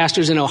pastor. He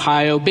pastors in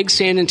Ohio. Big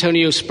San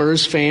Antonio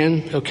Spurs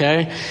fan.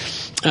 Okay,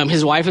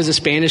 his wife is a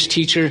Spanish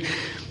teacher.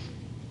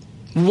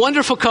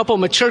 Wonderful couple,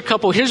 mature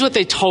couple. Here's what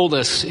they told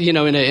us, in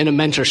a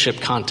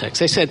mentorship context.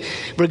 They said,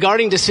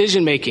 regarding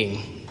decision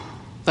making,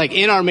 like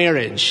in our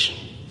marriage,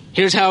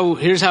 here's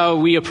how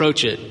we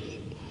approach it.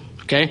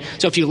 Okay,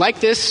 so if you like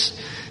this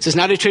is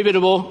not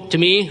attributable to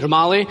me or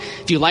Molly.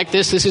 If you like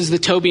this is the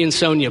Toby and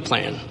Sonia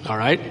plan. All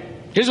right.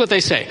 Here's what they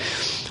say.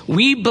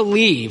 We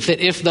believe that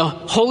if the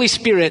Holy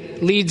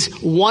Spirit leads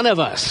one of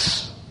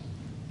us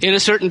in a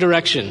certain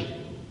direction,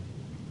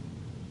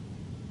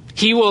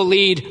 He will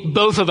lead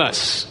both of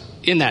us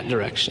in that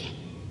direction.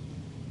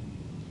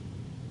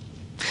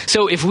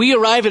 So if we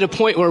arrive at a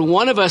point where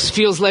one of us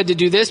feels led to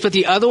do this, but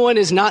the other one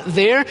is not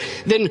there,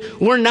 then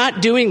we're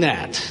not doing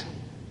that.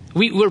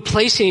 We're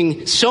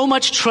placing so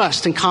much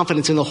trust and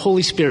confidence in the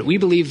Holy Spirit. We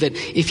believe that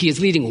if He is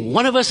leading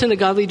one of us in a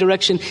godly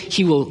direction,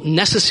 He will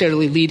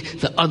necessarily lead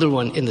the other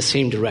one in the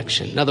same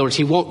direction. In other words,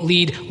 He won't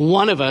lead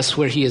one of us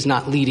where He is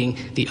not leading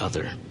the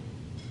other.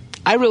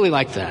 I really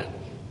like that.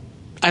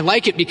 I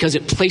like it because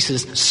it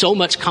places so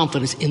much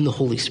confidence in the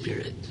Holy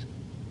Spirit.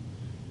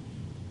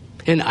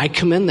 And I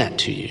commend that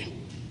to you.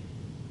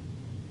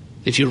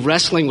 If you're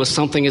wrestling with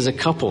something as a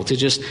couple, to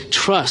just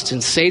trust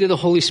and say to the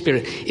Holy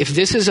Spirit, if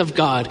this is of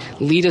God,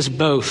 lead us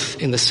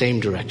both in the same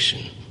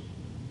direction.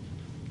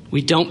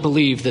 We don't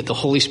believe that the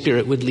Holy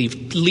Spirit would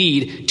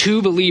lead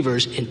two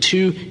believers in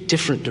two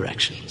different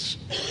directions,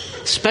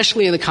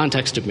 especially in the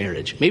context of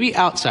marriage, maybe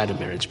outside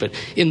of marriage, but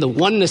in the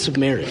oneness of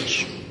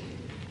marriage.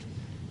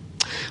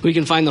 We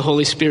can find the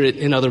Holy Spirit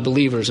in other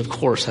believers, of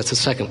course. That's the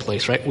second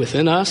place, right?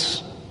 Within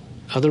us,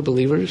 other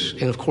believers.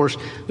 And of course,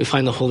 we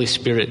find the Holy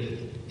Spirit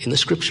in the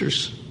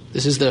Scriptures.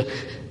 This is the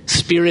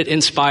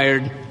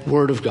Spirit-inspired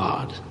Word of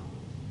God,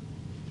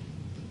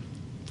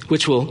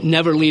 which will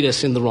never lead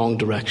us in the wrong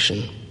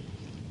direction.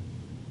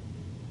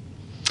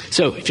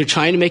 So if you're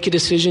trying to make a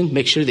decision,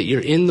 make sure that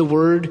you're in the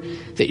Word,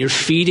 that you're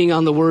feeding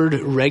on the Word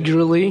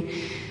regularly.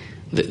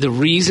 The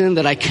reason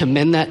that I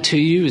commend that to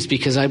you is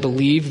because I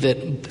believe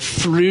that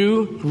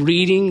through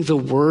reading the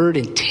Word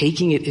and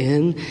taking it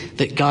in,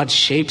 that God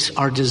shapes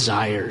our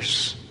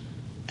desires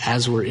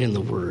as we're in the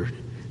Word.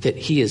 That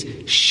He is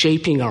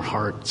shaping our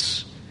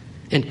hearts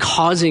and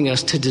causing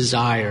us to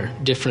desire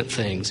different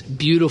things,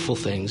 beautiful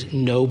things,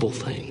 noble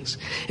things.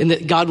 And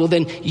that God will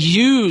then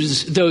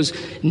use those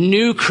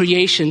new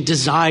creation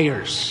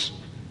desires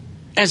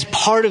as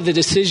part of the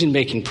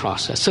decision-making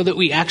process so that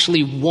we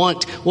actually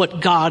want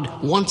what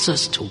God wants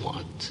us to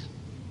want.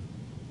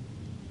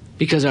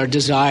 Because our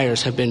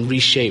desires have been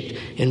reshaped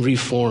and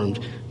reformed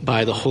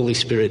by the Holy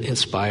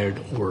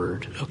Spirit-inspired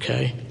Word,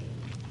 okay?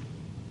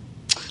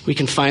 We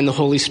can find the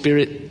Holy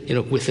Spirit,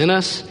 within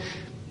us,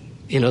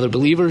 in other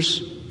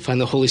believers, find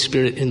the Holy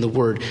Spirit in the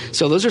Word.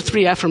 So those are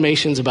 3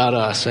 affirmations about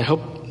us. I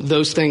hope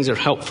those things are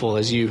helpful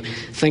as you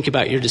think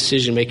about your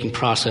decision-making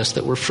process,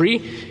 that we're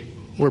free,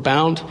 we're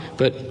bound,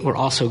 but we're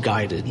also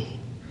guided.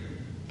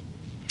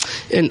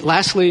 And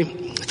lastly,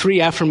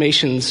 3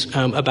 affirmations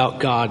about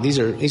God. These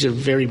are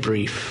very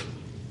brief.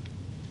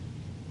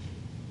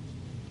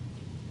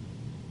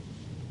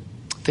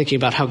 Thinking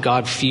about how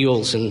God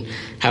feels and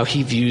how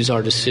He views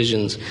our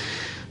decisions.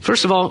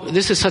 First of all,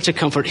 this is such a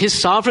comfort. His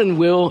sovereign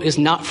will is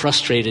not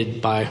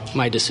frustrated by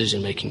my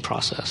decision-making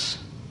process.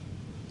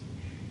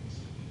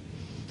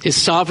 His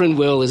sovereign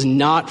will is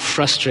not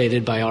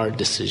frustrated by our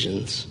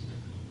decisions.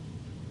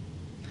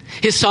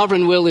 His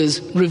sovereign will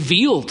is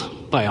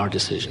revealed by our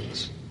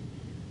decisions.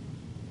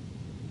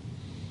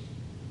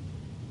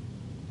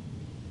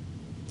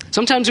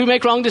 Sometimes we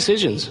make wrong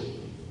decisions.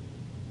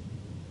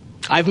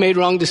 I've made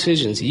wrong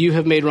decisions. You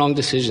have made wrong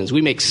decisions.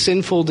 We make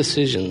sinful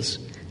decisions.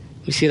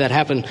 We see that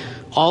happen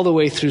all the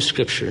way through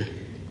Scripture.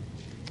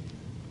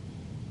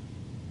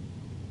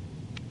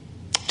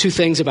 2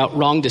 things about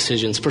wrong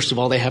decisions. First of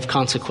all, they have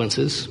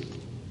consequences.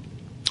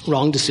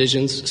 Wrong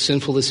decisions,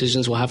 sinful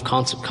decisions will have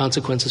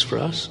consequences for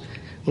us.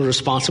 We're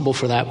responsible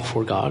for that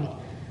before God.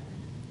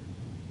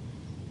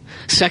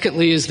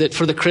 Secondly is that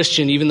for the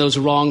Christian, even those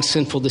wrong,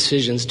 sinful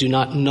decisions do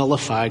not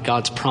nullify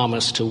God's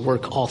promise to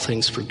work all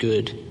things for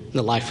good in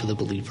the life of the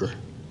believer.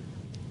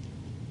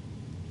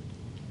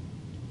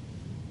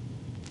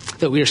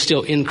 That we are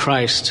still in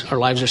Christ, our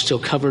lives are still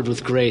covered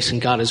with grace,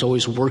 and God is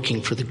always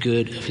working for the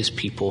good of His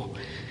people,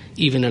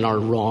 even in our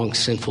wrong,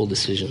 sinful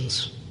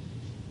decisions.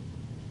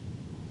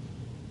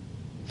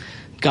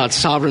 God's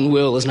sovereign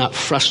will is not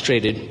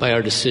frustrated by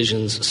our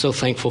decisions. So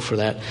thankful for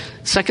that.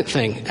 Second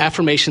thing,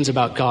 affirmations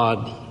about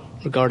God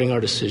regarding our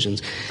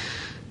decisions.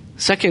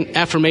 Second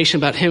affirmation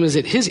about him is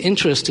that his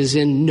interest is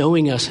in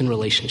knowing us in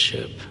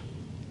relationship.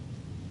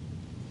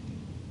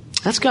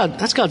 That's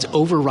God's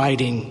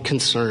overriding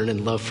concern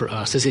and love for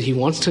us, is that he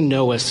wants to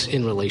know us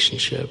in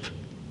relationship.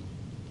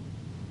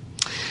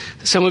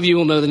 Some of you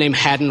will know the name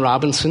Haddon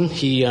Robinson.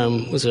 He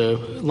was a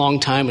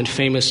long-time and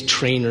famous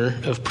trainer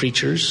of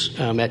preachers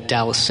at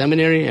Dallas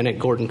Seminary and at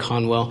Gordon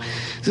Conwell.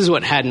 This is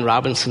what Haddon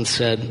Robinson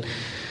said,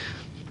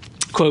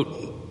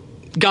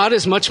 quote, "God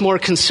is much more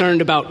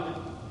concerned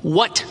about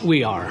what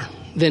we are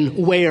than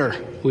where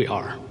we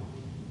are,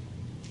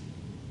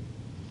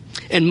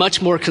 and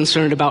much more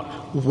concerned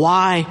about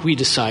why we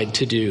decide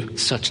to do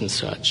such and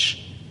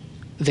such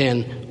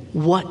than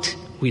what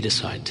we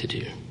decide to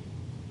do."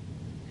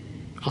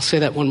 I'll say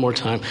that one more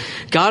time.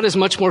 God is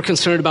much more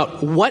concerned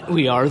about what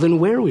we are than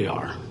where we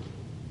are,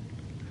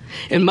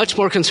 and much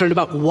more concerned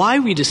about why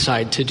we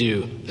decide to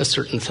do a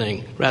certain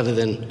thing rather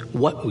than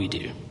what we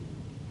do.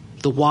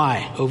 The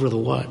why over the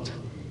what.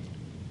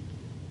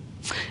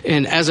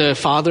 And as a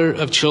father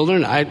of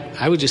children,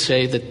 I would just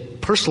say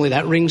that personally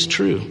that rings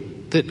true,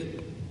 that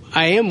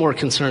I am more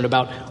concerned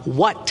about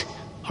what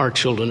our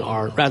children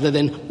are rather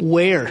than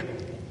where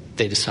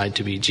they decide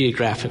to be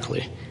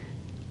geographically.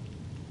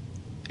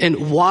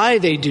 And why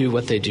they do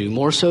what they do,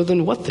 more so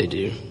than what they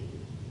do.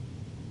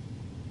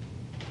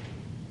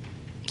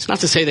 It's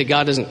not to say that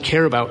God doesn't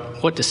care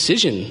about what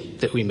decision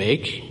that we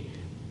make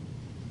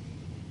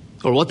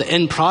or what the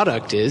end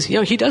product is. You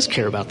know, he does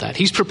care about that.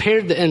 He's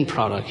prepared the end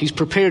product. He's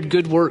prepared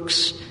good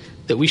works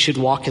that we should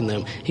walk in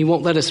them. He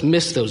won't let us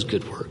miss those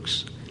good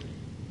works.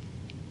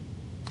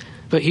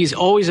 But he's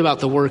always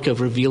about the work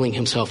of revealing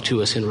himself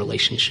to us in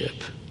relationship.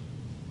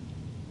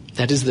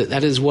 That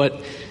is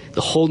what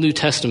the whole New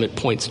Testament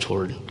points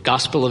toward.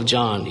 Gospel of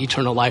John,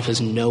 eternal life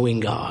is knowing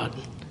God.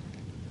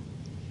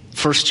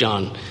 1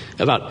 John,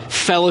 about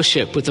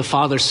fellowship with the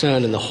Father,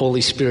 Son, and the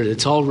Holy Spirit.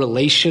 It's all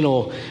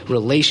relational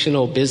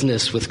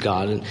business with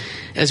God. And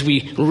as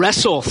we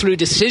wrestle through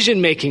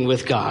decision-making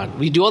with God,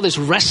 we do all this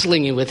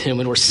wrestling with him,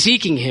 and we're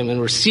seeking him,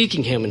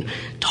 and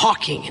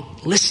talking and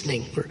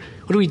listening.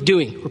 What are we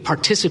doing? We're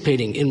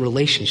participating in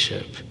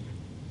relationship.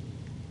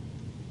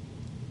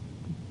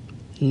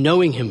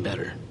 Knowing him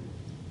better.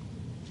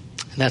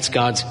 And that's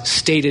God's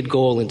stated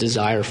goal and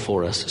desire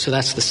for us. So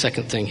that's the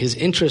second thing. His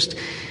interest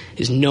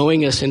is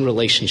knowing us in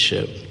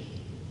relationship.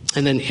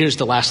 And then here's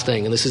the last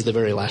thing, and this is the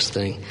very last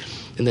thing,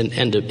 and then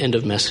end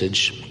of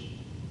message.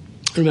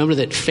 Remember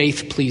that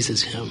faith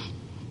pleases him.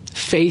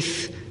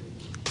 Faith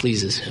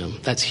pleases him.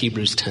 That's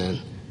Hebrews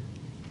 10.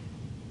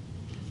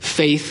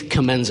 Faith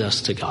commends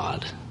us to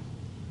God.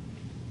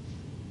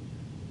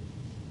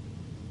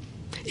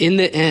 In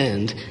the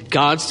end,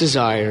 God's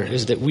desire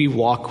is that we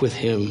walk with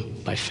him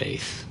by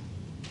faith.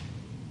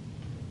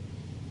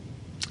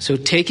 So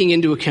taking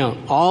into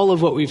account all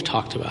of what we've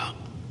talked about,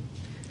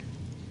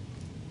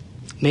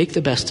 make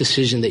the best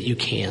decision that you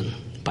can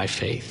by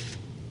faith.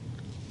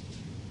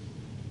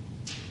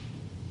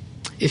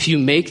 If you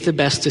make the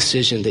best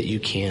decision that you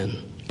can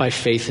by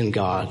faith in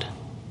God,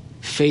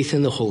 faith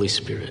in the Holy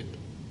Spirit,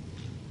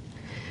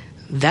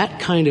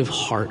 that kind of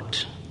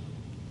heart,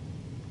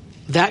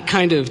 that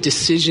kind of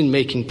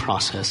decision-making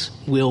process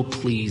will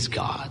please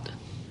God.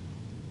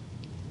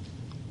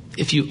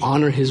 If you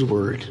honor his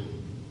word,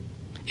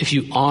 if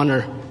you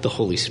honor the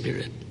Holy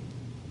Spirit,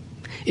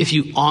 if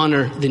you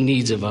honor the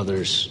needs of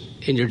others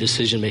in your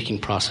decision-making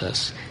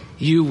process,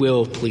 you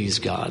will please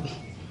God.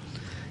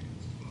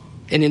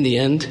 And in the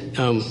end,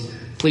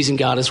 pleasing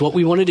God is what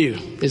we want to do,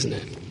 isn't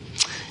it?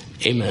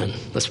 Amen.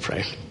 Let's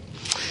pray.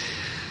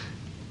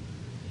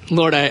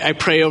 Lord, I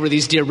pray over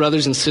these dear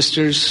brothers and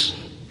sisters.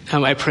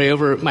 I pray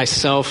over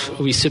myself.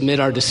 We submit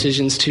our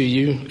decisions to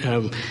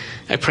you.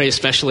 I pray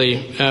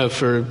especially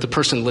for the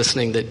person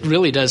listening that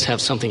really does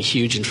have something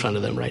huge in front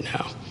of them right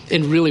now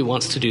and really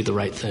wants to do the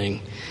right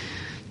thing.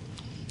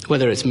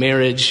 Whether it's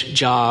marriage,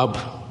 job,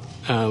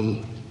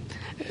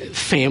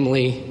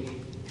 family,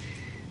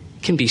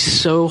 it can be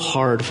so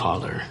hard,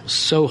 Father,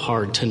 so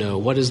hard to know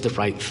what is the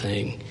right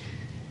thing.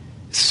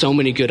 So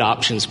many good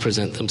options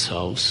present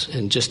themselves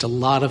and just a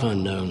lot of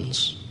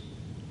unknowns.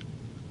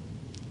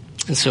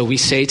 And so we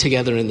say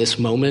together in this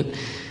moment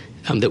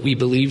that we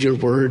believe your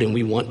word and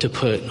we want to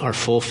put our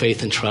full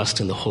faith and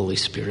trust in the Holy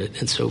Spirit.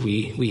 And so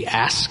we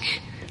ask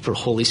for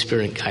Holy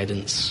Spirit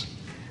guidance,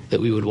 that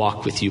we would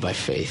walk with you by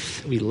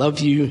faith. We love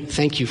you.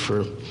 Thank you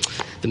for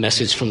the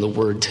message from the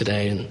word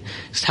today and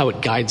just how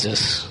it guides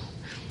us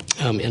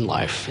in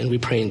life. And we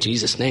pray in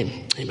Jesus'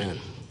 name. Amen.